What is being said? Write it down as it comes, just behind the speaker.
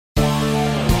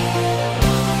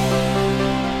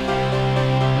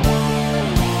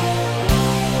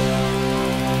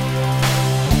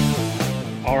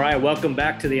Welcome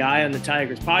back to the Eye on the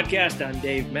Tigers podcast. I'm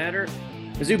Dave Matter,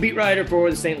 Mizzou beat writer for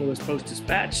the St. Louis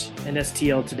Post-Dispatch and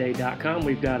STLtoday.com.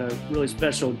 We've got a really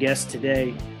special guest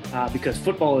today because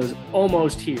football is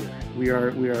almost here. We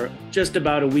are just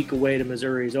about a week away to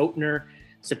Missouri's opener,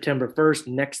 September 1st,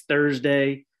 next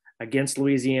Thursday against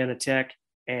Louisiana Tech.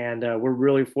 And we're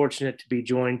really fortunate to be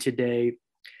joined today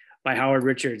by Howard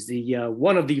Richards, the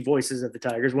one of the voices of the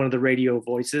Tigers, one of the radio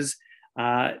voices.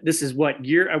 This is what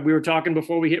year we were talking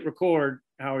before we hit record,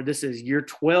 Howard. This is year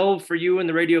 12 for you in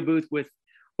the radio booth with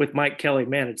Mike Kelly.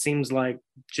 Man, it seems like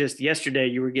just yesterday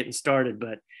you were getting started,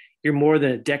 but you're more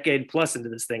than a decade plus into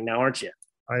this thing now, aren't you?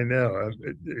 I know.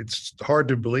 It's hard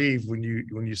to believe when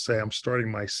you say I'm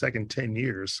starting my second 10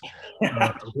 years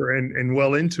and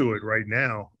well into it right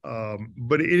now.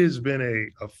 But it has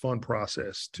been a fun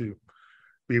process to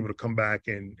be able to come back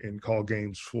and call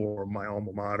games for my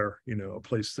alma mater, a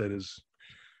place that has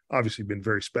obviously been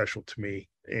very special to me.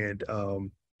 And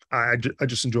I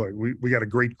just enjoy it. We got a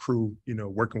great crew,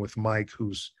 working with Mike,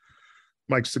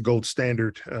 Mike's the gold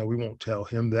standard. We won't tell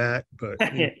him that, but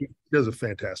he does a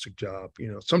fantastic job.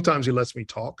 Sometimes he lets me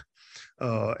talk.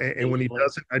 And when he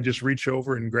doesn't, I just reach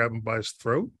over and grab him by his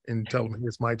throat and tell him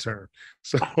it's my turn.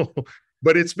 So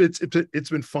but it's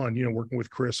been fun, working with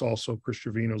Chris also. Chris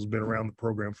Trevino's been around the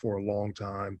program for a long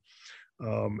time.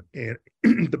 And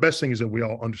the best thing is that we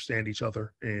all understand each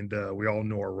other and we all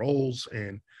know our roles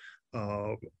and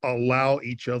allow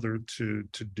each other to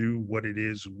do what it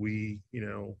is we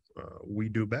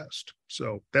do best.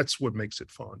 So that's what makes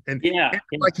it fun. And we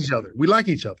like each other. We like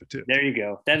each other too. There you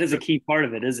go. That is a key part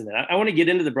of it, isn't it? I want to get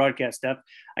into the broadcast stuff.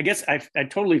 I guess I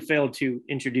totally failed to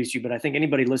introduce you, but I think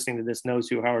anybody listening to this knows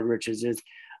who Howard Richards is.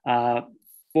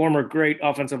 Former great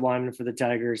offensive lineman for the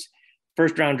Tigers,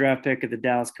 first round draft pick of the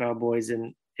Dallas Cowboys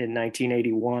in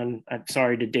 1981. I'm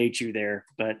sorry to date you there,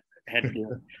 but I had to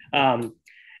do it.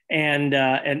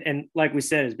 And like we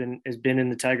said, has been in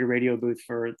the Tiger radio booth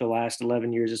for the last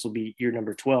 11 years. This will be year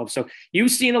number 12. So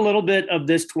you've seen a little bit of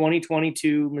this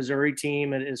 2022 Missouri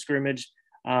team at scrimmage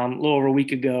a little over a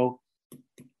week ago.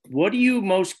 What are you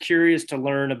most curious to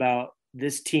learn about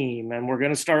this team? And we're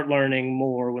going to start learning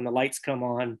more when the lights come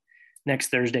on next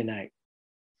Thursday night.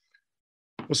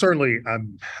 Well, certainly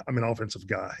I'm an offensive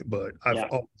guy, but I've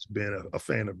always been a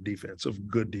fan of defense, of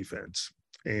good defense.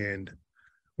 And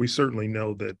we certainly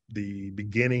know that the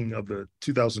beginning of the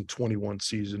 2021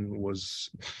 season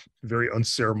was very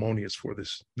unceremonious for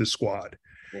this squad.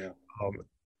 Yeah.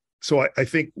 So I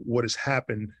think what has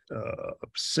happened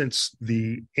since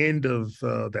the end of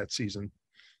that season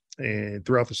and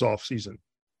throughout this offseason,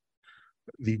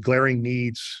 the glaring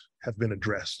needs have been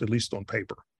addressed, at least on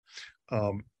paper.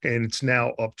 And it's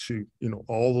now up to,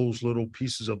 all those little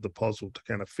pieces of the puzzle to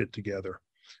kind of fit together.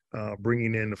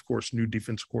 Bringing in, of course, new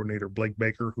defensive coordinator Blake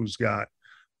Baker, who's got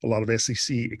a lot of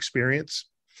SEC experience,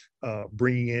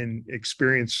 bringing in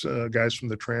experienced guys from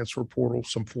the transfer portal,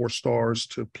 some 4-stars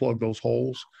to plug those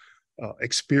holes,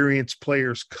 experienced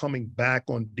players coming back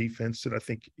on defense that I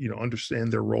think,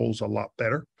 understand their roles a lot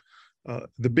better.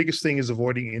 The biggest thing is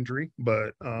avoiding injury,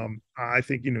 but I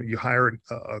think, you hire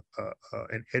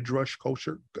an edge rush coach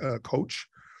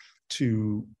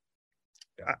to,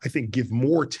 I think, give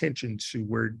more attention to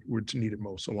where it's needed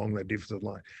most along that defensive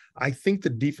line. I think the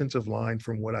defensive line,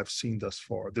 from what I've seen thus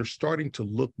far, they're starting to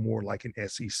look more like an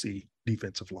SEC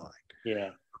defensive line. Yeah.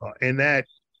 And that,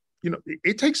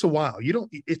 it takes a while.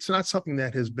 It's not something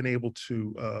that has been able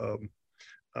to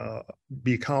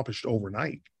be accomplished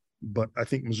overnight, but I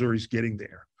think Missouri's getting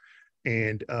there.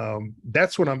 And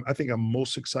that's what I think I'm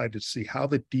most excited to see, how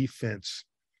the defense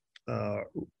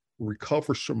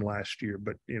recovers from last year,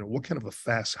 but what kind of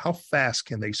how fast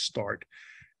can they start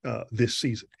this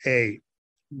season?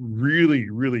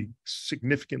 Really, really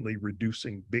significantly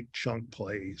reducing big chunk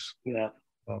plays,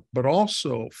 but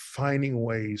also finding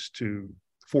ways to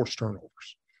force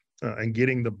turnovers and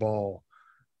getting the ball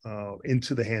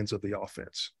into the hands of the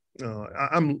offense.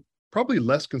 I'm probably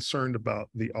less concerned about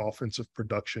the offensive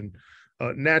production.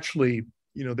 Naturally,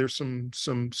 there's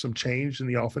some change in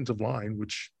the offensive line,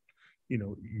 which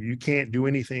you can't do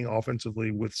anything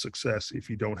offensively with success if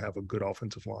you don't have a good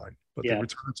offensive line. But they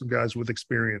return some guys with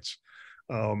experience.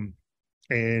 And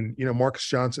Marcus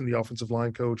Johnson, the offensive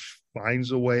line coach,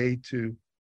 finds a way to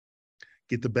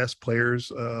get the best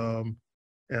players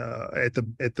at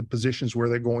the positions where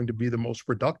they're going to be the most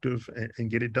productive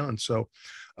and get it done. So,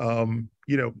 the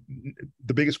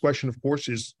biggest question, of course,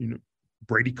 is,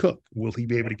 Brady Cook. Will he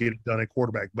be able to get it done at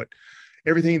quarterback? But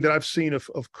everything that I've seen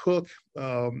of Cook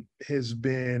has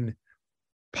been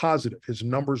positive. His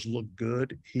numbers look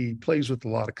good. He plays with a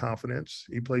lot of confidence.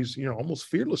 He plays, almost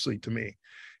fearlessly to me.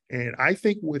 And I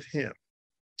think with him,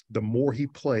 the more he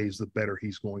plays, the better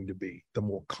he's going to be, the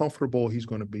more comfortable he's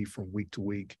going to be from week to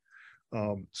week.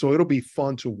 So it'll be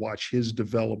fun to watch his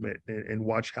development and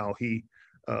watch how he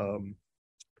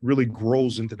really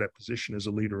grows into that position as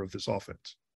a leader of this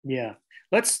offense. Yeah.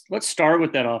 Let's start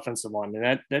with that offensive line.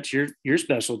 And that's your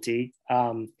specialty.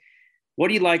 What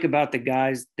do you like about the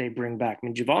guys they bring back? I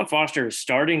mean, Javon Foster is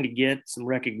starting to get some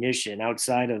recognition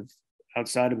outside of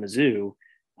Mizzou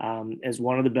as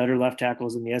one of the better left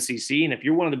tackles in the SEC. And if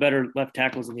you're one of the better left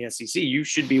tackles in the SEC, you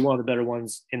should be one of the better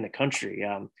ones in the country.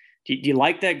 Do you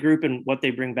like that group and what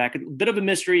they bring back? A bit of a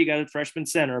mystery. You got a freshman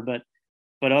center, but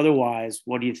otherwise,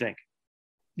 what do you think?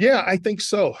 Yeah, I think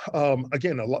so.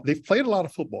 Again, they've played a lot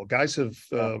of football. Guys have,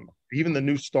 even the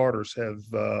new starters have,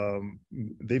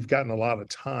 they've gotten a lot of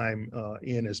time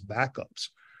in as backups.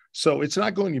 So it's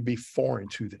not going to be foreign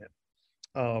to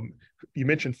them. You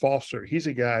mentioned Foster. He's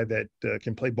a guy that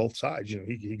can play both sides. You know,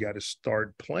 he got to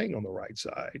start playing on the right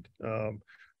side,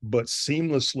 but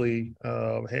seamlessly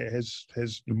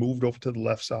has moved over to the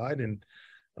left side and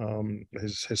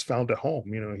has found a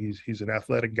home. You know, he's an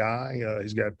athletic guy.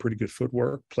 He's got pretty good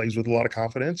footwork, plays with a lot of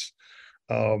confidence,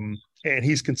 and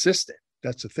he's consistent.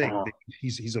 That's the thing.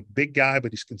 He's a big guy,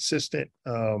 but he's consistent.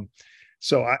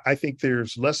 So I think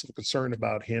there's less of a concern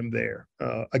about him there.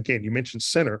 Again, you mentioned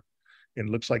center, and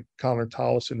it looks like Connor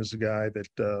Tollison is a guy that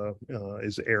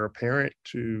is the heir apparent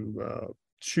to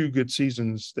 2 good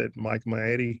seasons that Mike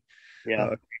Maietti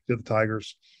to the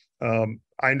Tigers. I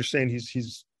understand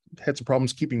he's had some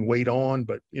problems keeping weight on,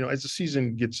 but you know, as the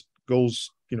season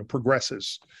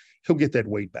progresses, he'll get that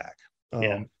weight back.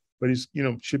 But he's, you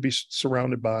know, should be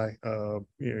surrounded by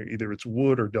either it's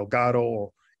Wood or Delgado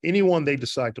or anyone they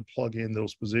decide to plug in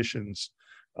those positions.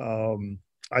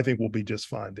 I think we'll be just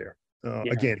fine there.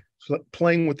 Again,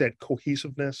 playing with that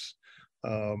cohesiveness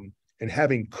and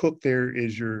having Cook there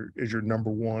is your number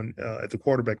one at the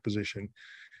quarterback position.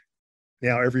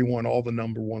 Now all the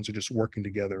number ones are just working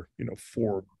together, you know,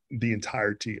 for the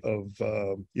entirety of,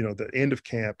 the end of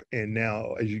camp. And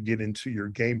now as you get into your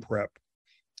game prep,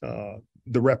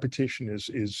 the repetition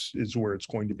is where it's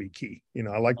going to be key. You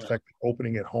know, I like the fact that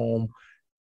opening at home,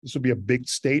 this will be a big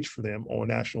stage for them on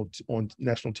national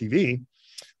TV.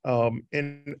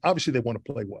 And obviously they want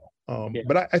to play well.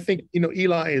 But I think, you know,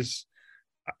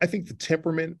 I think the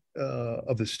temperament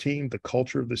of this team, the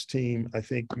culture of this team, I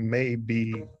think may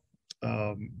be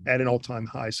at an all-time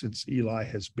high since Eli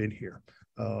has been here.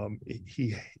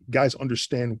 Guys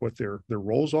understand what their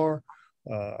roles are.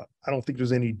 I don't think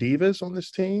there's any divas on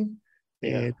this team.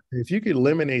 And if you could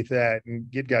eliminate that and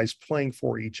get guys playing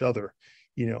for each other,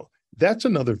 you know, that's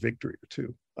another victory or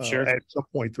two at some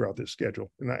point throughout this schedule.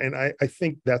 And I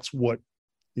think that's what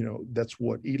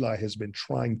Eli has been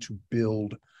trying to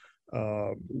build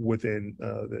within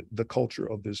the culture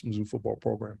of this Mizzou football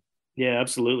program. Yeah,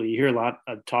 absolutely. You hear a lot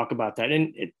of talk about that.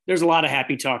 And there's a lot of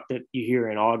happy talk that you hear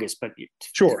in August, but you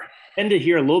tend to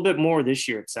hear a little bit more this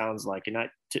year, it sounds like, and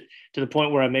to the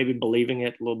point where I may be believing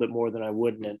it a little bit more than I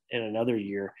would in another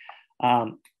year.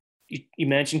 You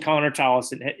mentioned Connor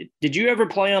Tollison. Did you ever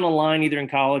play on a line either in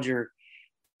college or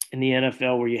in the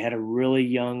NFL where you had a really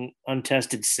young,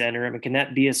 untested center? I mean, can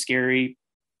that be a scary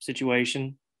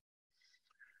situation?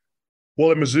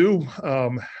 Well, at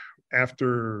Mizzou,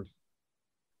 after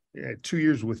 2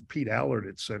 years with Pete Allard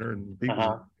at center, and Pete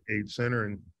was aide center,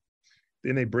 and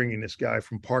then they bring in this guy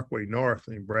from Parkway North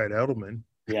named Brad Edelman.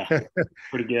 Yeah,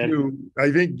 pretty good.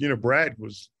 I think, you know, Brad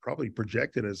was probably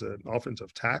projected as an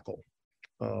offensive tackle.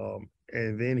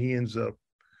 And then he ends up,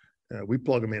 we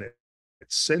plug him in at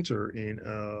center in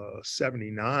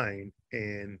 79.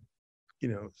 And, you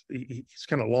know, he's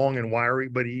kind of long and wiry,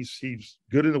 but he's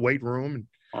good in the weight room. And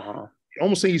I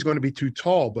almost think he's going to be too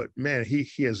tall, but man, he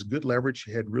has good leverage.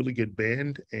 He had really good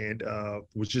bend and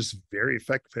was just very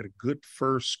effective. Had a good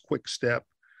first quick step.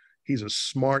 He's a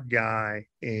smart guy,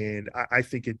 and I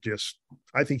think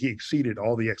he exceeded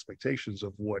all the expectations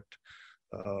of what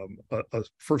a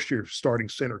first-year starting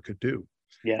center could do.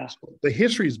 Yeah, so the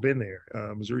history has been there.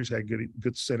 Missouri's had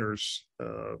good centers,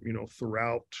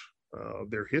 throughout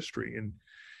their history, and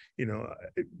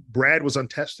Brad was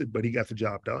untested, but he got the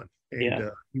job done, and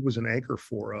he was an anchor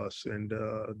for us, and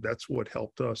that's what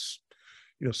helped us.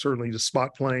 Certainly the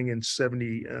spot playing in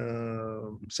 78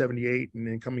 and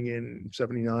then coming in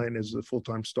 79 as a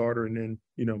full-time starter. And then,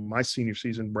 my senior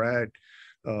season, Brad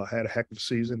had a heck of a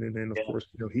season. And then, of course,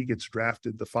 he gets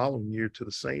drafted the following year to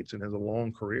the Saints and has a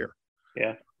long career.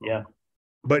 Yeah. Yeah.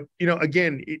 But,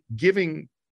 again, giving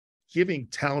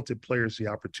talented players the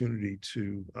opportunity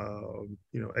to,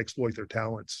 exploit their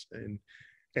talents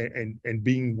and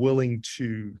being willing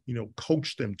to,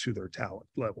 coach them to their talent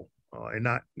level and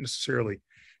not necessarily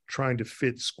trying to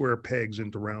fit square pegs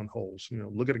into round holes.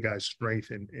 Look at a guy's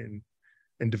strength and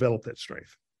develop that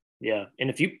strength. Yeah, and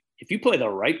if you play the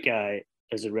right guy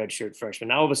as a redshirt freshman,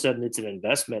 now all of a sudden it's an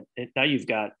investment. Now you've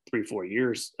got 3-4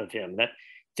 years of him. That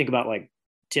think about like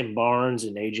Tim Barnes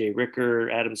and AJ Ricker,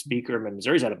 Adam Speaker. I mean,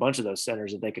 Missouri's had a bunch of those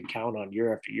centers that they could count on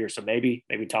year after year. So maybe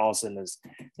Tollison is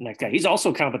the next guy. He's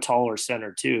also kind of a taller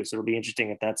center too. So it'll be interesting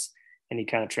if that's any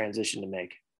kind of transition to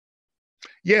make.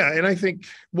 Yeah, and I think,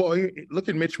 well, look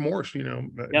at Mitch Morse.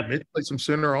 Mitch played some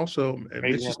center also.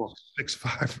 Mitch is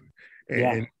 6'5",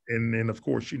 and then of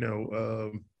course,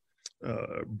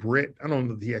 Britt. I don't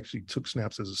know if he actually took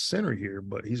snaps as a center here,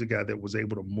 but he's a guy that was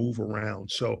able to move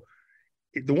around. So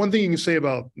the one thing you can say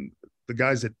about the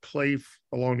guys that play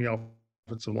along the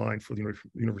offensive line for the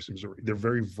University of Missouri, they're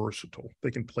very versatile.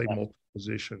 They can play multiple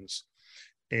positions,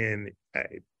 and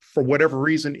for whatever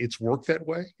reason, it's worked that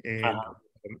way. And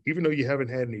even though you haven't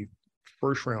had any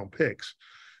first-round picks,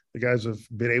 the guys have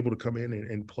been able to come in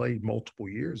and play multiple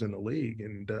years in the league,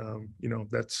 and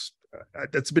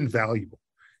that's been valuable.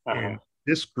 And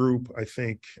this group, I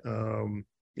think,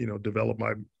 developed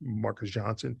by Marcus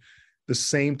Johnson. The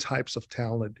same types of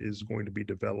talent is going to be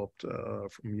developed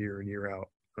from year in, year out.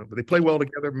 But they play well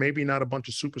together. Maybe not a bunch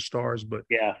of superstars, but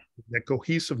that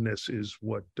cohesiveness is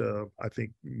what I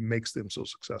think makes them so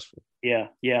successful.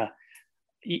 Yeah.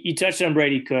 You touched on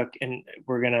Brady Cook, and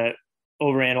we're going to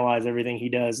overanalyze everything he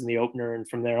does in the opener and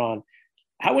from there on.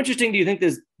 How interesting do you think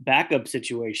this backup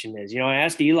situation is? I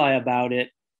asked Eli about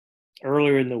it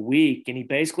earlier in the week, and he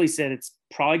basically said it's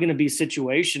probably going to be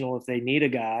situational if they need a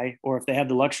guy or if they have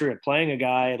the luxury of playing a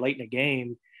guy late in a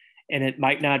game, and it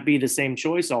might not be the same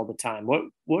choice all the time.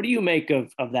 What do you make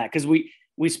of that? Because we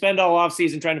spend all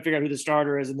offseason trying to figure out who the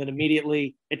starter is, and then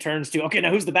immediately it turns to, okay, now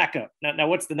who's the backup? Now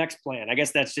what's the next plan? I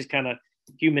guess that's just kind of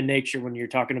human nature when you're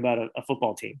talking about a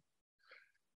football team.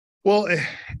 Well,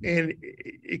 and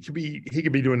he could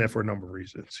be doing that for a number of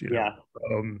reasons.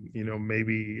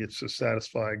 Maybe it's to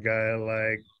satisfy a guy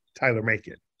like Tyler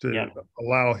Macon to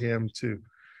allow him to,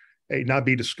 not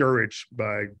be discouraged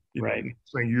by saying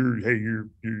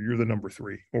you're the number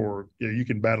 3, or you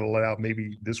can battle it out.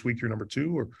 Maybe this week you're number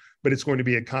 2, but it's going to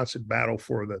be a constant battle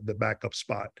for the backup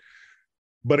spot.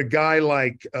 But a guy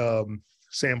like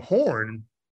Sam Horn,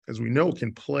 as we know,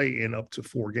 can play in up to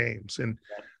 4 games, and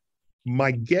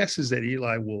my guess is that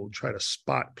Eli will try to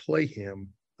spot play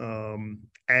him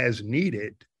as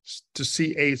needed to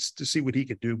see what he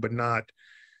could do, but not.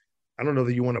 I don't know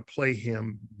that you want to play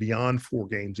him beyond 4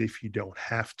 games if you don't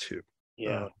have to.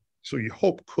 So you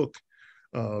hope Cook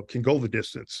can go the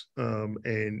distance,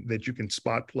 and that you can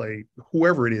spot play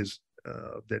whoever it is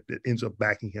that ends up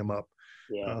backing him up.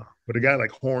 But a guy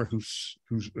like Horn,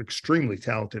 who's extremely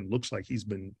talented, looks like he's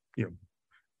been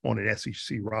on an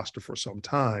SEC roster for some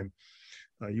time.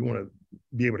 You want to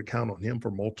be able to count on him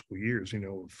for multiple years,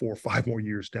 4 or 5 more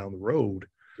years down the road.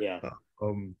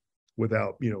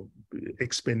 Without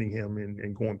expending him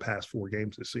and going past 4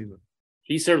 games this season.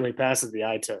 He certainly passes the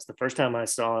eye test. The first time I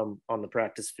saw him on the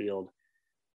practice field,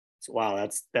 wow,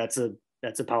 that's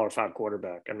a Power 5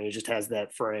 quarterback. I mean, he just has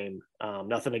that frame.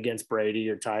 Nothing against Brady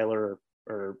or Tyler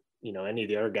or any of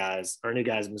the other guys or any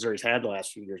guys Missouri's had the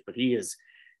last few years, but he's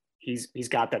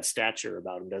got that stature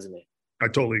about him, doesn't he? I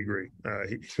totally agree.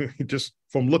 He just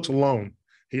from looks alone,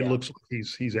 he looks like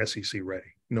he's SEC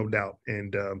ready, no doubt.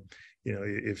 And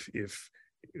if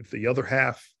the other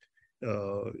half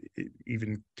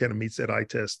even kind of meets that eye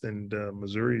test, then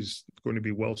Missouri's going to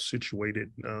be well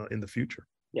situated in the future.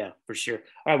 Yeah, for sure.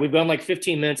 All right, we've gone like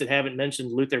 15 minutes and haven't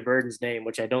mentioned Luther Burden's name,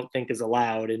 which I don't think is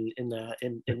allowed in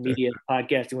media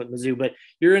podcasting with Mizzou. But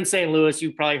you're in St. Louis.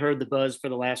 You've probably heard the buzz for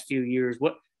the last few years.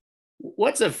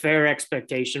 What's a fair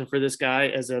expectation for this guy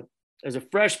as a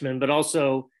freshman, but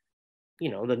also,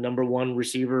 the number 1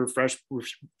 receiver,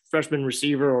 freshman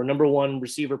receiver, or number 1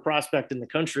 receiver prospect in the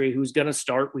country who's going to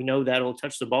start? We know that he'll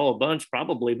touch the ball a bunch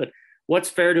probably, but what's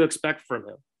fair to expect from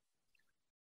him?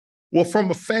 Well,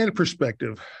 from a fan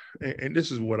perspective, and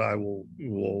this is what I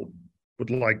would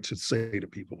like to say to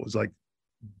people, is like,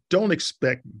 don't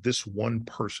expect this one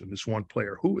person, this one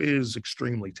player who is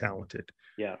extremely talented,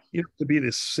 to be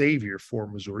this savior for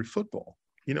Missouri football.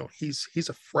 He's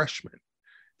a freshman.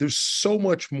 There's so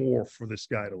much more for this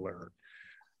guy to learn.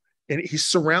 And he's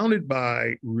surrounded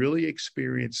by really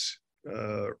experienced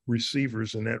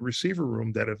receivers in that receiver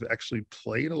room that have actually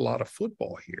played a lot of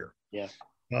football here.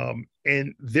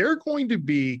 And they're going to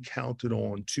be counted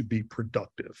on to be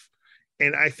productive.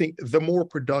 And I think the more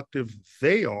productive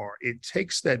they are, it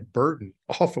takes that burden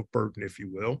off of Burden, if you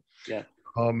will.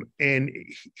 And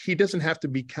he doesn't have to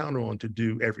be counted on to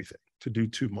do everything, to do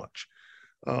too much.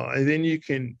 And then you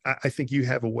can, I think you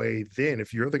have a way then,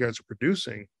 if your other guys are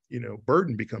producing,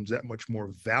 Burden becomes that much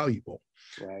more valuable,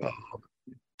 right.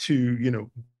 To,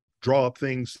 draw up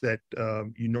things that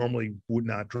you normally would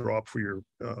not draw up for your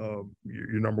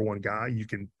number one guy. You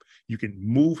can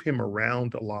move him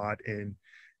around a lot, and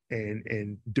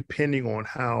depending on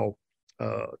how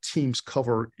teams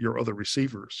cover your other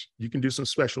receivers, you can do some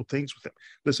special things with him.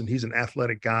 Listen, he's an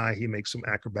athletic guy. He makes some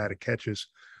acrobatic catches.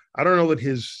 I don't know that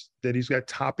he's got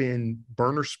top end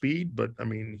burner speed, but I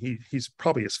mean, he's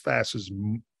probably as fast as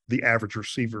the average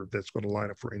receiver that's going to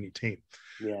line up for any team.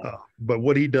 Yeah. But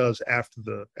what he does after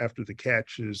the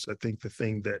catch is, I think, the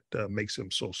thing that makes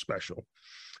him so special.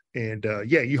 And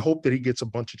you hope that he gets a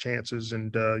bunch of chances.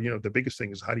 And the biggest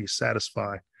thing is, how do you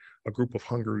satisfy a group of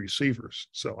hungry receivers?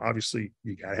 So obviously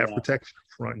you got to have protection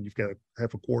up front, and you've got to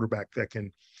have a quarterback that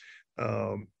can,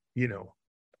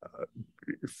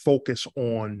 focus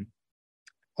on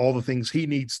all the things he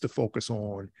needs to focus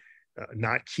on,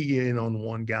 not key in on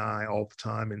one guy all the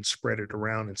time and spread it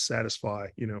around and satisfy,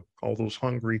 all those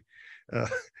hungry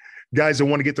guys that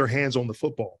want to get their hands on the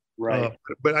football. Right.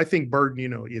 But I think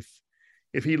Burden,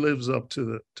 if he lives up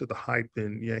to the hype,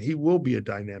 then he will be a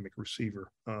dynamic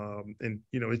receiver. And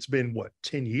it's been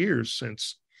 10 years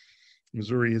since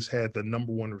Missouri has had the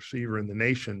number one receiver in the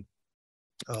nation,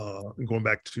 going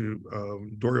back to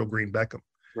Dorial Green Beckham.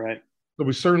 Right. So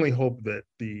we certainly hope that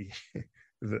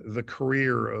the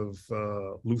career of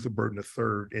Luther Burden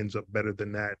III ends up better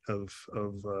than that of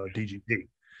DGB.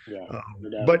 Yeah.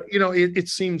 But it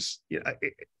seems,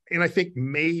 and I think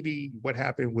maybe what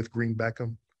happened with Green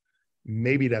Beckham,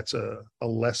 maybe that's a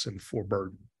lesson for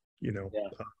Burden.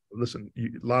 Listen,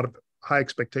 a lot of high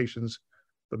expectations,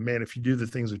 but man, if you do the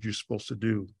things that you're supposed to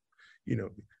do,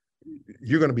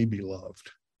 you're going to be beloved.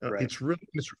 Right.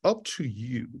 It's up to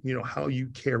you, how you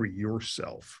carry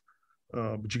yourself.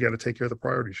 But you got to take care of the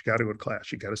priorities. You got to go to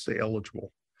class. You got to stay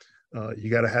eligible. You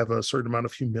got to have a certain amount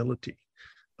of humility,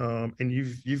 and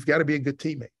you've got to be a good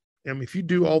teammate. I mean, if you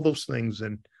do all those things,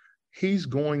 and he's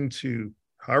going to,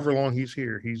 however long he's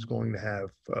here, he's going to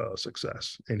have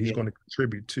success, and he's going to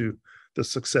contribute to the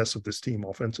success of this team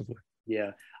offensively.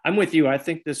 Yeah, I'm with you. I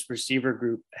think this receiver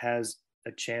group has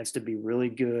a chance to be really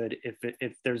good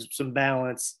if there's some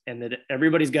balance, and that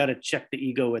everybody's got to check the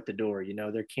ego at the door.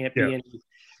 There can't be any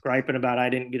griping about I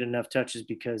didn't get enough touches,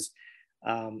 because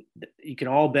you can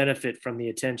all benefit from the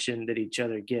attention that each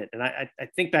other get. And I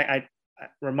think that I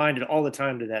reminded all the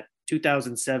time to that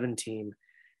 2007 team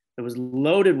that was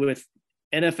loaded with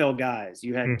NFL guys.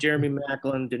 You had Jeremy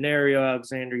Maclin, Denario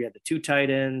Alexander, you had the two tight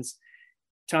ends,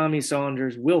 Tommy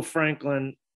Saunders, Will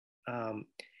Franklin.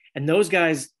 And those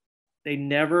guys, they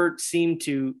never seemed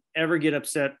to ever get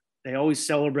upset. They always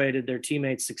celebrated their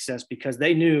teammates' success, because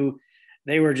they knew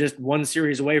they were just one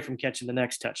series away from catching the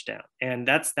next touchdown. And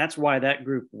that's why that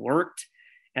group worked.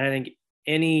 And I think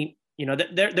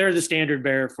they're the standard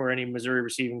bearer for any Missouri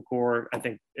receiving corps, I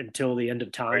think, until the end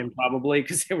of time, probably,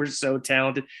 because they were so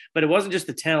talented. But it wasn't just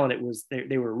the talent. It was,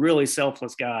 they were really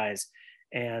selfless guys.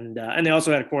 And they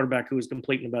also had a quarterback who was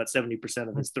completing about 70%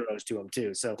 of his throws to him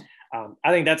too. So I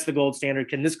think that's the gold standard.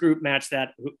 Can this group match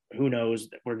that? Who knows?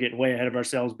 We're getting way ahead of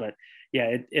ourselves, but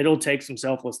yeah, it'll take some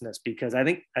selflessness, because I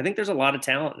think there's a lot of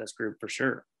talent in this group for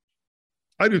sure.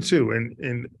 I do too.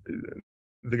 And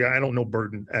the guy, I don't know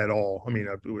Burden at all. I mean,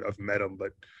 I've met him,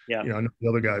 but I know the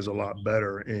other guys a lot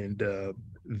better, and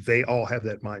they all have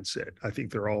that mindset. I think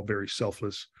they're all very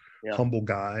selfless, humble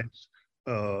guys.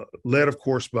 Led, of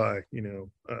course, by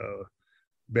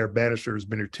Bear Bannister, has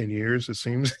been here 10 years, it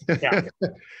seems. Yeah.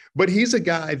 But he's a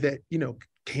guy that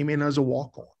came in as a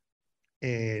walk-on,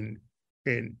 and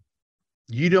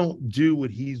you don't do what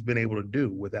he's been able to do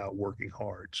without working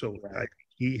hard. So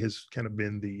he has kind of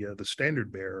been the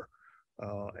standard bearer,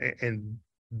 and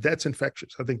that's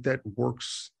infectious. I think that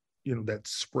works. That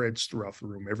spreads throughout the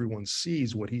room. Everyone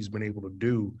sees what he's been able to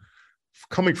do,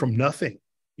 coming from nothing.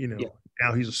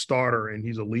 Now he's a starter and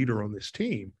he's a leader on this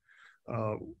team,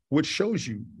 which shows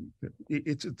you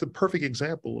it's the perfect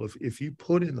example of, if you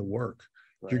put in the work,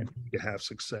 you're going to have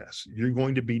success. You're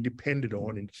going to be depended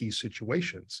on in key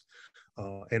situations.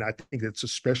 And I think it's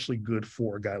especially good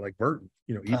for a guy like Burden.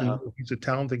 Even though he's a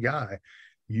talented guy,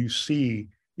 you see,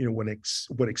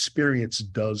 what experience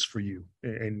does for you,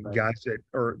 and guys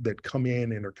that come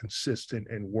in and are consistent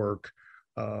and work,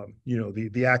 the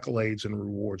accolades and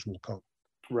rewards will come.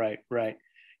 Right.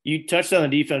 You touched on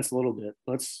the defense a little bit.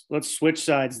 Let's switch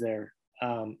sides there.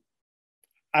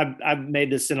 I've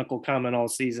made this cynical comment all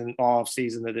off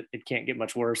season, that it can't get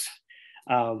much worse,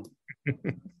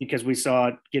 because we saw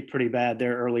it get pretty bad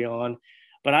there early on.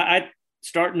 But I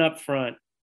starting up front,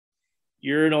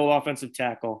 you're an old offensive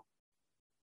tackle.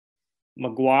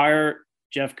 McGuire,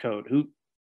 Jeffcoat, who,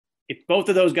 if both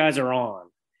of those guys are on,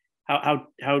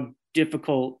 how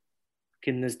difficult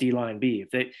can this D line be?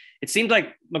 It seems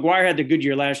like McGuire had the good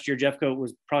year last year. Jeffcoat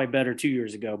was probably better 2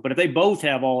 years ago. But if they both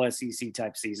have all SEC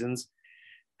type seasons,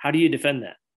 how do you defend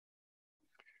that?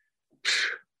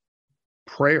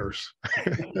 Prayers.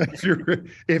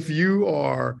 if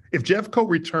Jeffcoat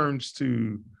returns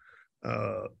to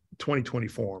 2020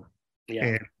 form,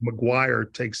 and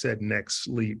McGuire takes that next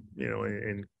leap,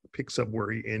 and picks up where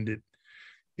he ended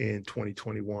in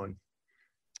 2021,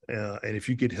 and if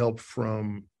you get help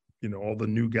from all the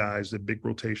new guys, the big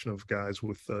rotation of guys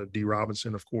with D.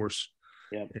 Robinson, of course,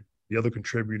 and the other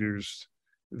contributors,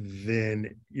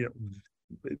 then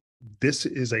this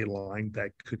is a line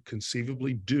that could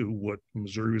conceivably do what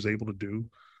Missouri was able to do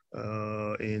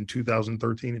in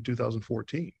 2013 and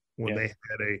 2014 when they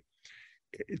had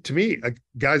to me,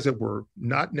 guys that were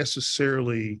not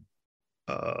necessarily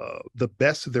the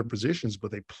best of their positions,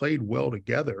 but they played well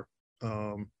together.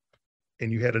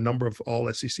 And you had a number of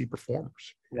all SEC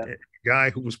performers. A guy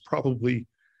who was probably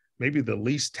maybe the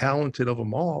least talented of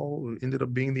them all ended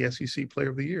up being the SEC Player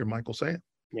of the Year, Michael Sam.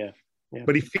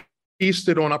 But he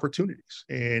feasted on opportunities,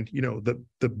 and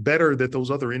the better that those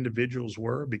other individuals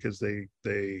were, because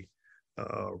they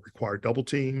required double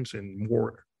teams and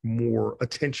more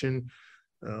attention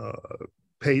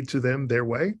paid to them their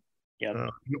way.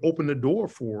 You open the door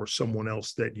for someone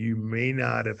else that you may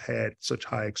not have had such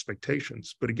high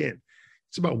expectations. But again,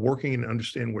 it's about working and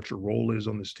understanding what your role is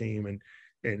on this team,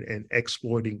 and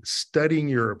exploiting, studying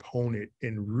your opponent,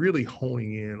 and really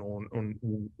honing in on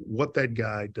what that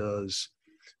guy does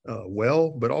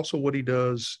well, but also what he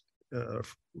does,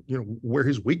 where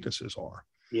his weaknesses are.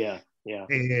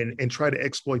 And try to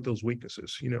exploit those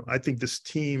weaknesses. I think this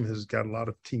team has got a lot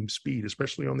of team speed,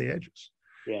 especially on the edges.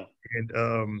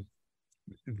 And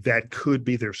that could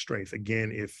be their strength.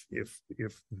 Again, if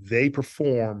they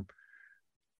perform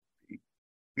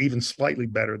even slightly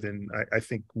better than I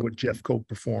think what Jeffcoat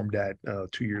performed at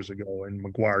 2 years ago, and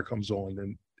McGuire comes on,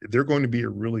 then they're going to be a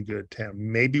really good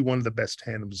tandem, maybe one of the best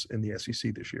tandems in the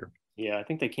SEC this year. I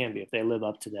think they can be if they live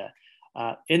up to that.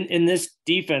 In this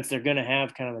defense, they're going to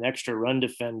have kind of an extra run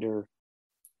defender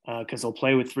because they'll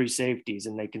play with three safeties,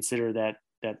 and they consider that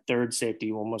third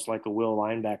safety almost like a will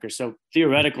linebacker. So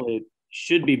theoretically, it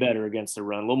should be better against the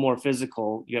run, a little more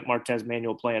physical. You got Martez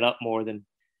Manuel playing up more than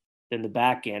the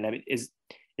back end. I mean, is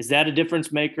that a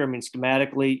difference maker? I mean,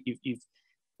 schematically,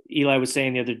 Eli was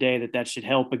saying the other day that should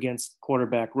help against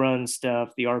quarterback run stuff,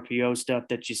 the RPO stuff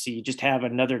that you see. You just have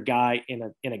another guy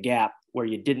in a gap where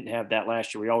you didn't have that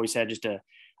last year. We always had just a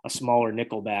smaller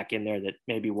nickel back in there that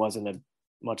maybe wasn't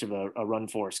much of a run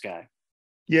force guy.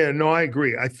 Yeah, no, I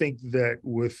agree. I think that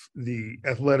with the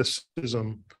athleticism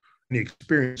and the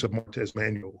experience of Martez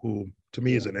Manuel, who to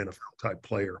me is an NFL type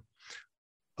player,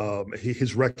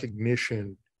 his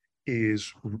recognition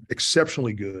is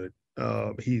exceptionally good.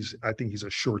 I think he's a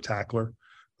sure tackler,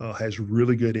 has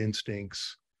really good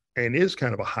instincts, and is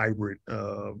kind of a hybrid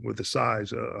with the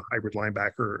size, a hybrid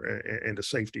linebacker and a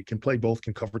safety. Can play both,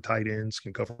 can cover tight ends,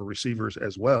 can cover receivers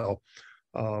as well.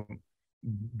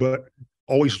 But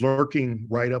always lurking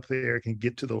right up there, can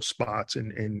get to those spots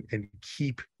and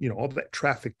keep, all that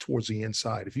traffic towards the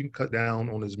inside. If you can cut down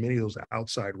on as many of those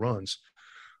outside runs,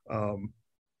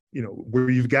 where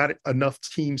you've got enough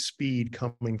team speed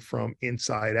coming from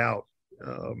inside out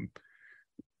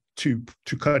to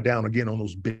cut down again on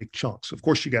those big chunks. Of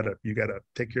course, you gotta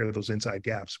take care of those inside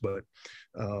gaps, but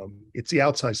it's the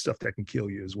outside stuff that can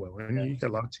kill you as well. And you got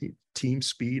a lot of team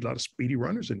speed, a lot of speedy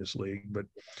runners in this league. But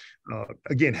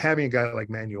again, having a guy like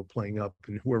Manuel playing up,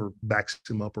 and whoever backs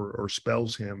him up or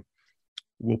spells him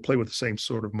will play with the same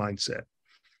sort of mindset.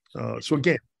 So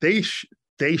again, they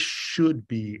should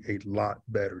be a lot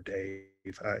better,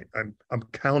 Dave. I'm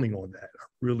counting on that. I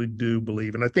really do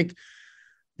believe, and I think,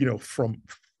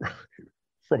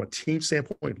 from a team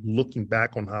standpoint, looking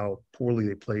back on how poorly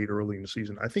they played early in the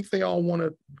season, I think they all want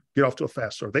to get off to a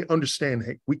fast start. They understand,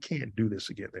 hey, we can't do this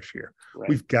again this year. Right.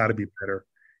 We've got to be better.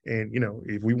 And,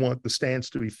 if we want the stands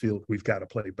to be filled, we've got to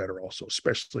play better also,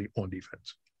 especially on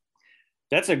defense.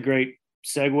 That's a great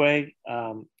segue.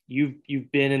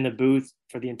 You've been in the booth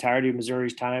for the entirety of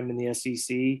Missouri's time in the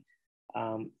SEC.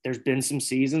 There's been some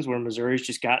seasons where Missouri's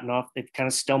just gotten off, they've kind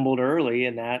of stumbled early,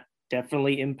 and that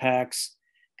definitely impacts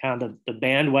kind of the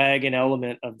bandwagon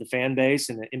element of the fan base,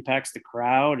 and it impacts the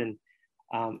crowd. And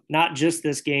not just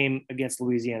this game against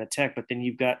Louisiana Tech, but then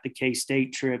you've got the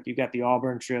K-State trip, you've got the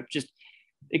Auburn trip. Just,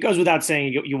 it goes without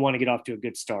saying you want to get off to a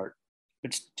good start.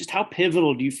 But just how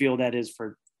pivotal do you feel that is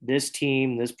for this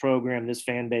team, this program, this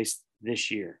fan base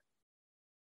this year?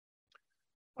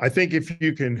 I think if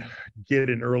you can get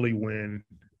an early win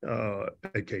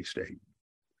at K-State,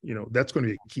 that's going to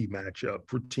be a key matchup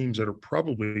for teams that are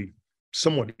probably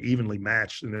somewhat evenly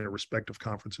matched in their respective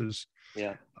conferences.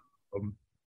 Yeah.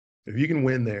 If you can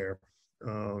win there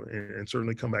and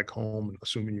certainly come back home,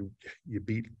 assuming you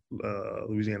beat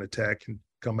Louisiana Tech and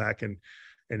come back and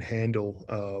handle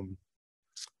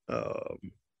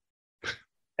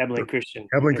Abilene Christian.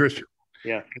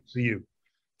 Yeah. You.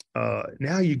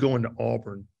 Now you go into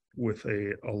Auburn with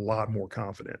a lot more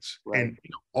confidence. Right. And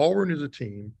Auburn is a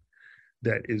team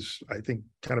that is, I think,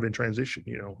 kind of in transition.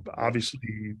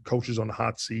 Obviously, coaches on the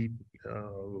hot seat,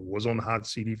 was on the hot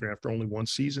seat even after only one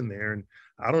season there. And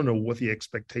I don't know what the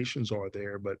expectations are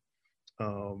there, but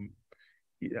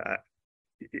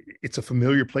it's a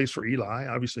familiar place for Eli.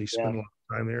 Obviously, he spent a lot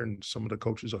of time there, and some of the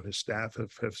coaches on his staff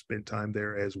have spent time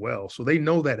there as well. So they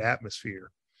know that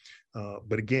atmosphere.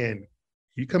 But again,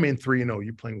 you come in 3-0,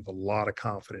 you're playing with a lot of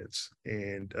confidence.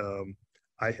 And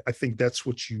I think that's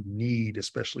what you need,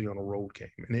 especially on a road game.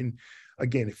 And then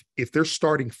again, if they're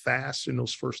starting fast in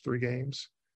those first 3 games,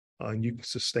 and you can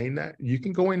sustain that, you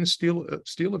can go in and steal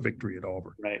a victory at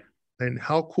Auburn. Right. And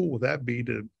how cool would that be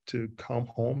to come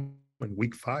home in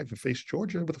week 5 and face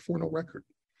Georgia with a 4-0 record?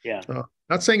 Yeah.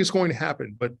 Not saying it's going to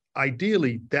happen, but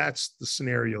ideally that's the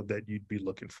scenario that you'd be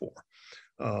looking for.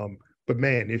 But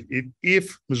man,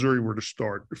 if Missouri were to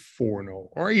start 4-0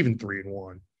 or even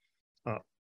 3-1,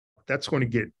 that's going to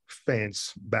get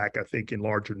fans back, I think, in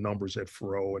larger numbers at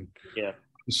Faurot. And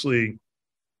obviously,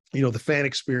 the fan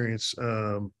experience,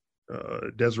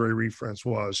 Desiree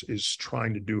Reed-Francois is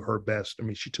trying to do her best. I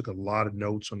mean, she took a lot of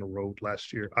notes on the road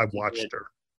last year. I watched her.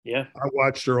 Yeah. I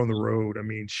watched her on the road. I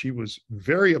mean, she was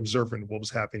very observant of what was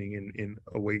happening in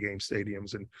away game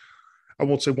stadiums. And I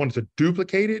won't say wanted to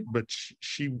duplicate it, but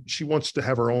she wants to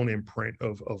have her own imprint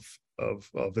of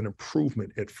an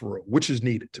improvement at Faurot, which is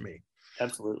needed to me.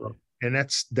 Absolutely. And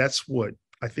that's what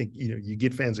I think, you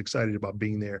get fans excited about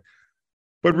being there.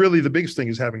 But really the biggest thing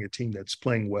is having a team that's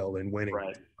playing well and winning.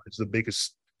 Right. It's the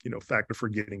biggest, factor for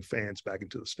getting fans back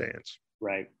into the stands.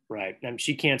 Right. And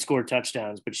she can't score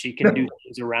touchdowns, but she can do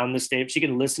things around the stadium. She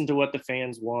can listen to what the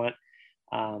fans want.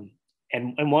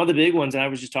 And one of the big ones, and I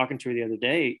was just talking to her the other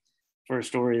day for a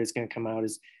story that's going to come out,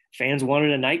 is fans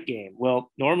wanted a night game.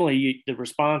 Well, normally the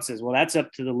response is, well, that's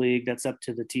up to the league. That's up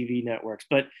to the TV networks.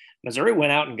 But Missouri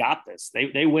went out and got this.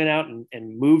 They went out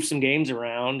and moved some games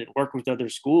around and worked with other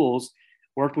schools,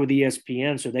 worked with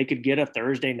ESPN so they could get a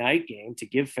Thursday night game to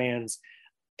give fans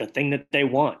the thing that they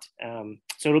want.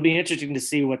 So it'll be interesting to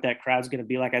see what that crowd's going to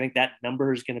be like. I think that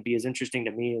number is going to be as interesting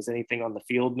to me as anything on the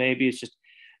field. Maybe it's just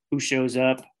who shows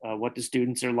up, what the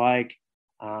students are like.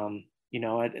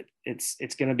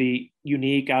 It's going to be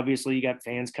unique. Obviously, you got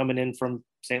fans coming in from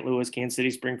St. Louis, Kansas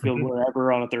City, Springfield,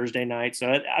 wherever on a Thursday night. So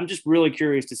I'm just really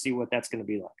curious to see what that's going to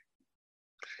be like.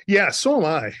 Yeah, so am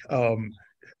I.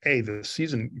 The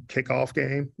season kickoff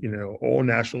game, all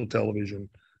national television.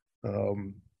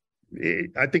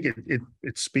 I think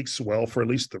it speaks well for at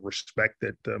least the respect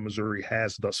that Missouri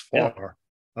has thus far.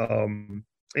 Yeah.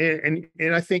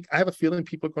 And I think I have a feeling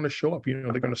people are going to show up. They're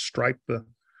going to stripe the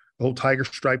whole tiger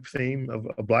stripe theme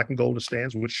of black and gold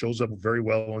stands, which shows up very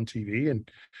well on TV. And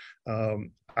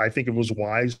I think it was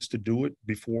wise to do it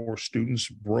before students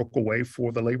broke away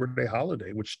for the Labor Day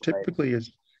holiday, which typically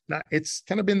is not. It's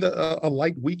kind of been a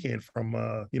light weekend from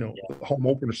home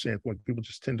opener standpoint. People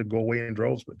just tend to go away in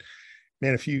droves, but.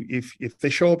 Man, if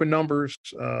they show up in numbers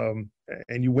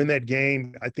and you win that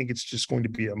game, I think it's just going to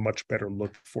be a much better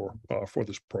look for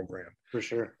this program. For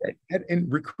sure.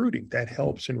 And recruiting, that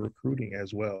helps in recruiting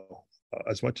as well,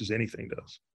 as much as anything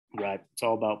does. Right. It's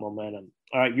all about momentum.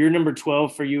 All right. You're number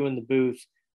 12 for you in the booth.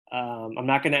 I'm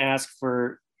not going to ask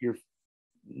for your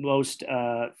most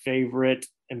favorite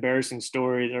embarrassing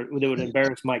story that would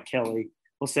embarrass Mike Kelly.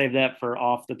 We'll save that for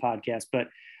off the podcast. But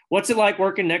what's it like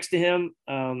working next to him?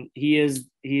 He's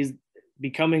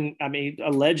becoming, a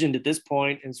legend at this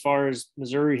point as far as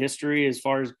Missouri history, as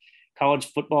far as college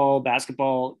football,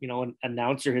 basketball,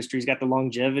 announcer history. He's got the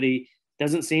longevity,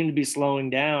 doesn't seem to be slowing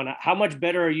down. How much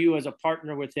better are you as a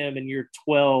partner with him in year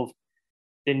 12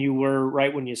 than you were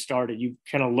right when you started? You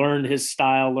kind of learned his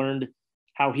style, learned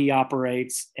how he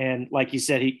operates. And like you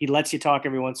said, he lets you talk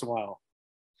every once in a while.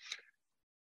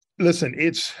 Listen,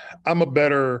 I'm a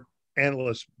better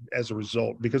analyst as a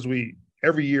result, because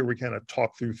every year we kind of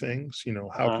talk through things,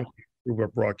 how can we improve our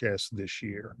broadcast this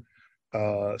year?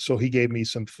 So he gave me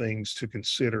some things to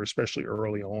consider, especially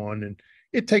early on. And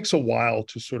it takes a while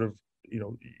to sort of,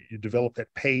 you develop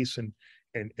that pace and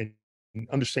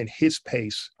understand his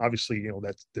pace. Obviously,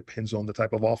 that depends on the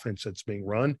type of offense that's being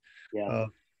run. Yeah.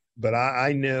 But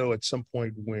I know at some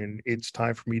point when it's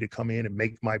time for me to come in and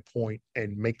make my point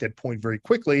and make that point very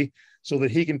quickly so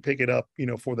that he can pick it up,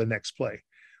 for the next play.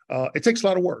 It takes a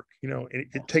lot of work,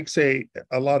 it takes a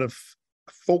lot of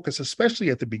focus, especially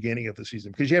at the beginning of the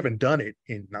season, because you haven't done it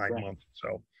in 9 months.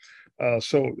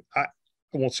 So I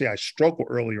won't say I struggle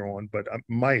earlier on, but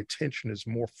my attention is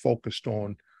more focused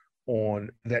on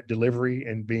that delivery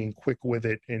and being quick with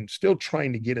it and still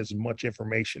trying to get as much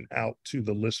information out to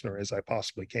the listener as I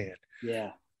possibly can.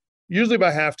 Yeah. Usually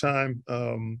by halftime,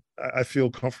 I feel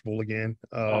comfortable again.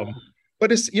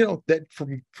 But it's, that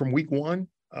from week one,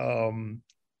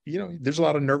 there's a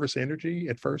lot of nervous energy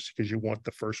at first because you want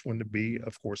the first one to be,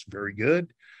 of course, very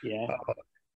good. Yeah.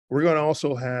 We're going to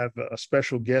also have a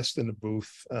special guest in the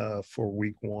booth for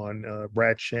week one,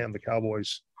 Brad Sham, the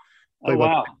Cowboys. Oh,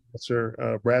 wow.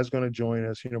 Brad's going to join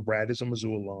us. Brad is a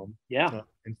Mizzou alum. Yeah.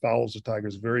 And follows the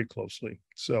Tigers very closely.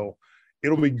 So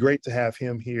it'll be great to have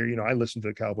him here. I listen to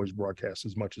the Cowboys broadcast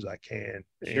as much as I can.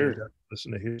 Sure. And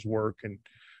listen to his work and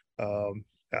kind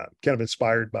of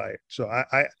inspired by it. So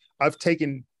I've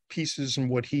taken pieces from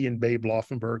what he and Babe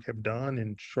Laufenberg have done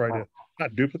and try to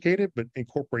not duplicate it, but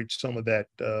incorporate some of that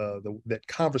that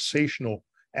conversational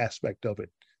aspect of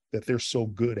it that they're so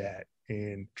good at,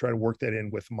 and try to work that in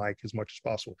with Mike as much as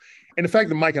possible. And the fact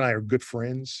that Mike and I are good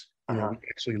friends, we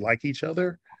actually like each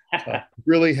other,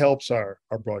 really helps our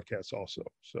broadcasts also.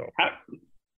 So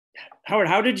Howard,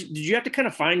 how did you have to kind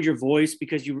of find your voice,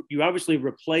 because you obviously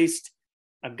replaced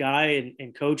a guy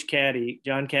in Coach Caddy,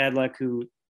 John Kadlec, who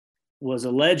was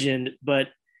a legend, but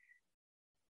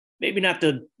maybe not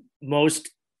the most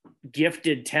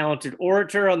gifted, talented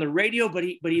orator on the radio, but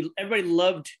everybody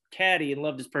loved Caddy and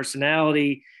loved his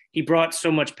personality. He brought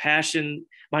so much passion.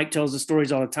 Mike tells the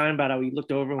stories all the time about how he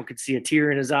looked over and could see a tear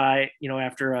in his eye,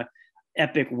 after a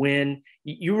epic win.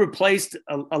 You replaced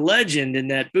a legend in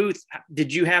that booth.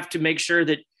 Did you have to make sure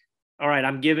that, all right,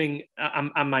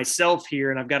 I'm myself here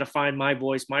and I've got to find my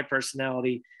voice, my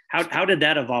personality? How did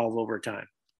that evolve over time?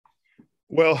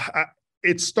 Well,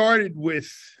 it started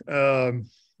with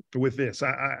this.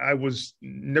 I was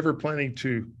never planning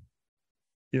to,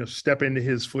 step into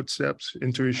his footsteps,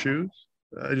 into his shoes.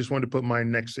 I just wanted to put mine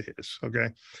next to his. Okay.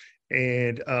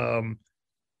 And a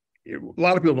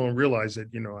lot of people don't realize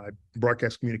that,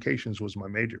 broadcast communications was my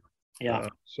major. Yeah.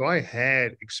 So I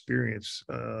had experience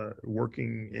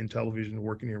working in television,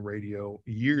 working in radio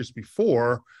years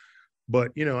before,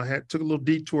 but, I took a little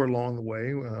detour along the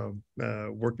way,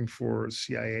 working for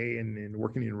CIA and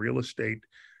working in real estate,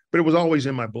 but it was always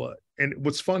in my blood. And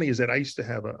what's funny is that I used to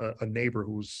have a neighbor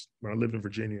when I lived in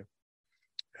Virginia,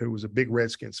 who was a big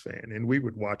Redskins fan, and we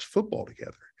would watch football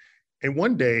together. And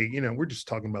one day, we're just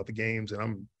talking about the games and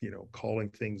I'm, calling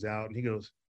things out. And he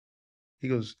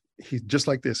goes, he's just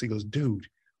like this. He goes, dude,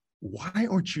 why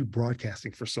aren't you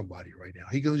broadcasting for somebody right now?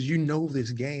 He goes,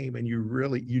 this game and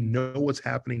you know what's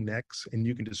happening next and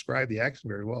you can describe the action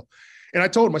very well. And I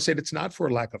told him, I said, it's not for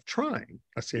a lack of trying.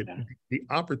 I said, the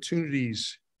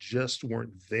opportunities just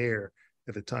weren't there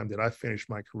at the time that I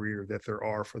finished my career that there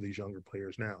are for these younger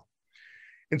players now.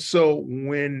 And so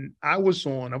when I was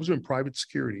in private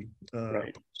security,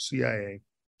 CIA.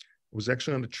 I was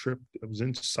actually on a trip. I was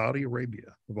in Saudi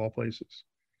Arabia, of all places,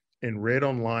 and read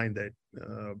online that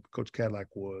Coach Kadlec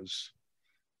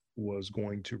was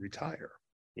going to retire.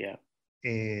 Yeah.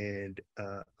 And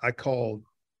I called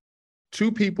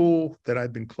two people that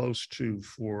I'd been close to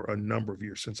for a number of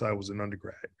years since I was an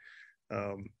undergrad.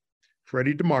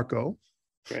 Freddie DeMarco.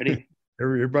 Freddie.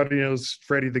 Everybody knows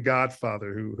Freddie the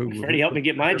Godfather. Freddie helped me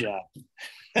get my job.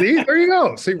 See, there you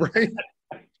go. See, right?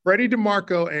 Freddie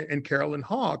DeMarco and Carolyn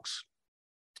Hawks,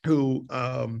 who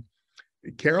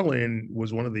Carolyn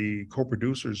was one of the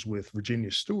co-producers with Virginia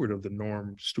Stewart of the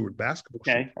Norm Stewart basketball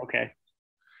show. Okay.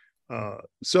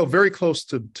 So very close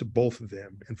to both of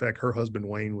them. In fact, her husband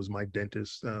Wayne was my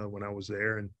dentist when I was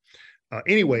there. And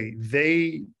anyway,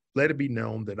 they let it be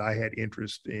known that I had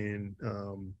interest in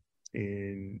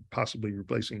possibly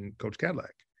replacing Coach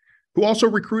Kadlec, who also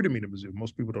recruited me to Mizzou.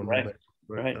 Most people don't know that.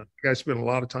 But the guy spent a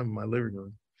lot of time in my living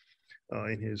room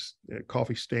in his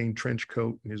coffee-stained trench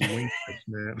coat and his wingtips,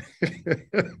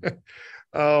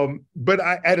 man. But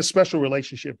I had a special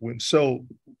relationship with him. So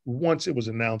once it was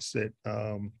announced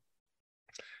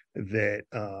that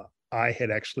I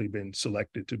had actually been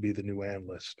selected to be the new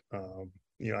analyst,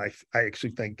 I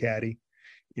actually thank Caddy,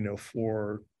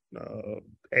 for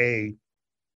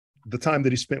the time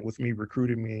that he spent with me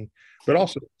recruiting me, but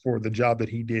also for the job that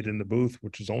he did in the booth,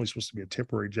 which was only supposed to be a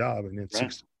temporary job. And then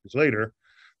 6 years later,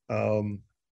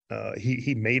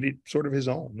 he made it sort of his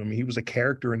own. I mean, he was a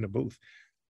character in the booth.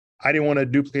 I didn't want to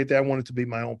duplicate that. I wanted to be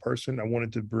my own person. I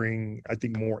wanted to bring, I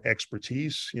think, more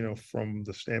expertise, from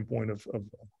the standpoint of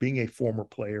being a former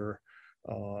player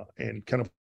and kind of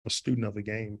a student of the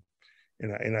game.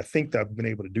 And I think that I've been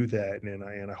able to do that.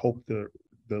 And I hope the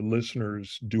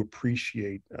listeners do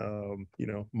appreciate,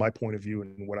 my point of view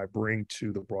and what I bring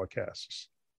to the broadcasts.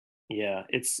 Yeah,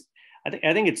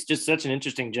 I think it's just such an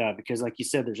interesting job because, like you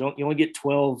said, you only get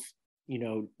 12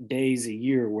 days a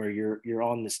year where you're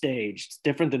on the stage. It's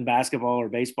different than basketball or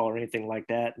baseball or anything like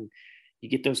that. And you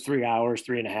get those 3 hours,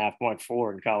 3.5,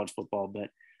 4 in college football. But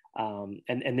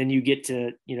and then you get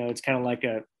to, it's kind of like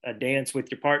a dance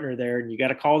with your partner there, and you got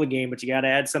to call the game, but you got to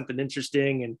add something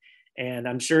interesting. And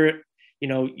I'm sure,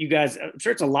 you guys, I'm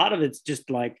sure it's a lot of it's just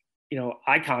like,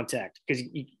 eye contact, because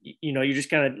you're just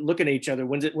kind of looking at each other.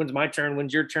 When's my turn?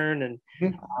 When's your turn? And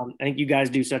I think you guys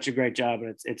do such a great job,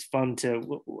 and it's fun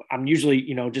I'm usually,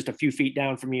 just a few feet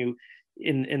down from you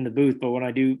in the booth, but when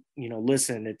I do,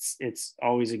 listen, it's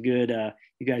always a good,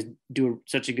 you guys do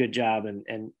such a good job,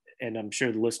 and I'm sure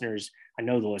I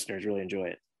know the listeners really enjoy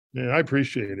it. Yeah, I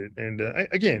appreciate it. And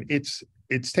again, it's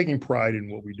taking pride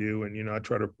in what we do. And, I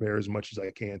try to prepare as much as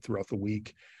I can throughout the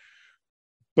week,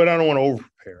 but I don't want to over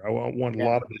prepare. I want a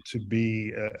lot of it to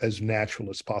be as natural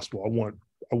as possible. I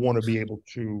want to be able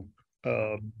to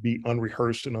be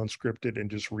unrehearsed and unscripted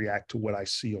and just react to what I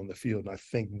see on the field. And I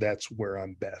think that's where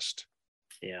I'm best.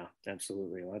 Yeah,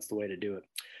 absolutely. Well, that's the way to do it.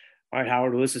 All right,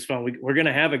 Howard, well, this is fun. We're going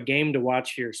to have a game to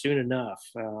watch here soon enough.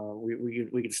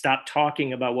 We can stop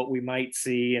talking about what we might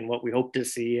see and what we hope to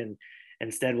see, and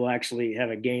instead we'll actually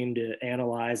have a game to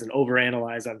analyze and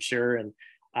overanalyze, I'm sure. And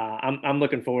I'm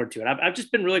looking forward to it. I've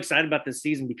just been really excited about this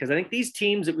season because I think these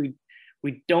teams that we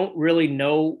don't really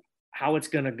know how it's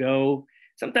going to go.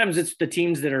 Sometimes it's the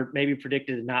teams that are maybe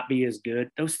predicted to not be as good.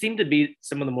 Those seem to be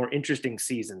some of the more interesting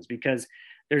seasons because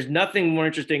there's nothing more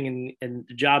interesting in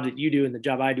the job that you do and the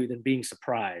job I do than being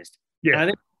surprised.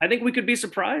 Yeah, I think we could be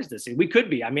surprised this season. We could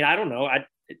be. I mean, I don't know.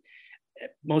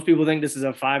 Most people think this is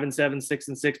a 5-7,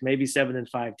 6-6, maybe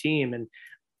 7-5 team, and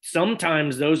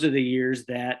sometimes those are the years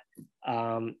that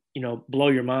blow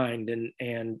your mind,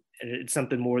 and it's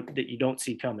something more that you don't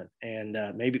see coming. And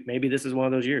maybe this is one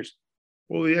of those years.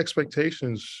 Well, the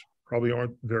expectations probably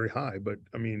aren't very high, but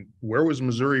I mean, where was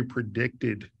Missouri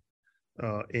predicted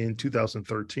in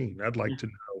 2013? I'd like to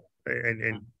know.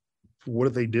 And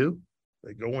what do?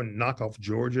 They go and knock off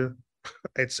Georgia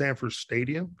at Sanford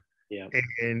Stadium,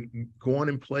 and go on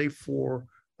and play for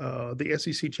the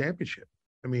SEC championship.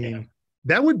 I mean,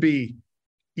 that would be,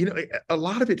 a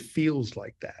lot of it feels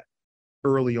like that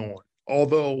early on.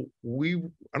 Although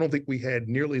I don't think we had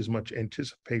nearly as much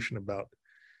anticipation about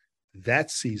that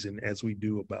season as we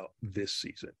do about this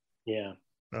season. Yeah.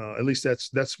 At least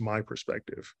that's my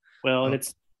perspective. Well, and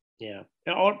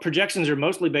all projections are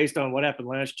mostly based on what happened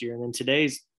last year. And in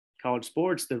today's college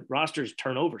sports, the rosters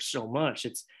turn over so much.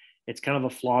 It's kind of a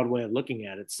flawed way of looking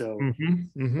at it. So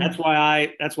that's why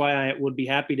I would be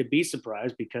happy to be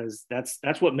surprised, because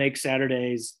that's what makes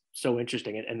Saturdays so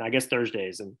interesting. And I guess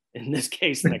Thursdays, and in this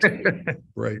case, next week.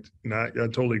 Right. No, I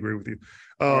totally agree with you.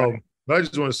 But I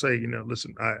just want to say,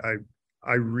 listen,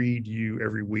 I read you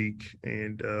every week,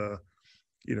 and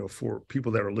for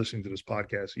people that are listening to this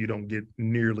podcast, you don't get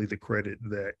nearly the credit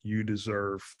that you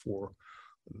deserve for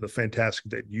the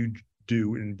fantastic that you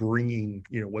do in bringing,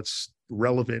 what's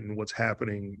relevant and what's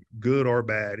happening, good or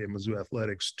bad, in Mizzou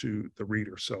athletics to the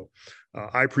reader. So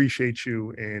I appreciate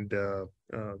you, and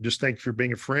just thank you for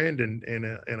being a friend and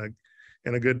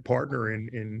a good partner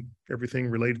in everything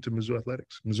related to Mizzou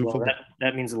athletics, Mizzou football.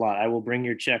 That means a lot. I will bring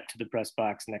your check to the press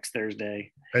box next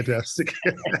Thursday. Fantastic.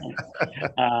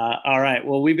 All right.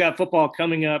 Well, we've got football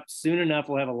coming up soon enough.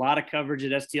 We'll have a lot of coverage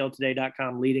at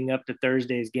stltoday.com leading up to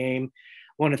Thursday's game.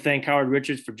 I want to thank Howard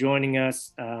Richards for joining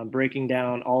us, breaking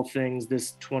down all things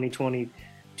this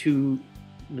 2022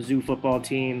 Mizzou football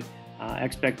team.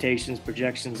 Expectations,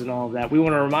 projections, and all of that. We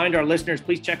want to remind our listeners,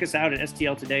 please check us out at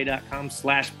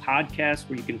stltoday.com/podcast,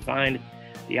 where you can find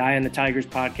the Eye on the Tigers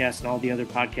podcast and all the other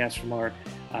podcasts from our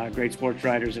great sports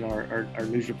writers and our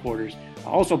news reporters.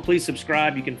 Also, please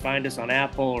subscribe. You can find us on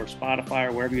Apple or Spotify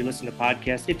or wherever you listen to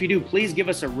podcasts. If you do, please give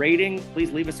us a rating.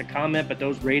 Please leave us a comment, but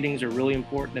those ratings are really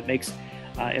important. It makes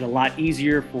it a lot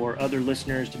easier for other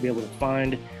listeners to be able to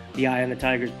find the Eye on the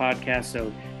Tigers podcast.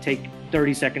 So take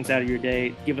 30 seconds out of your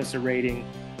day, give us a rating,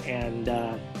 and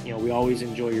we always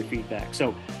enjoy your feedback.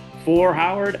 So for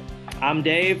Howard, I'm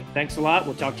Dave. Thanks a lot.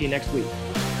 We'll talk to you next week.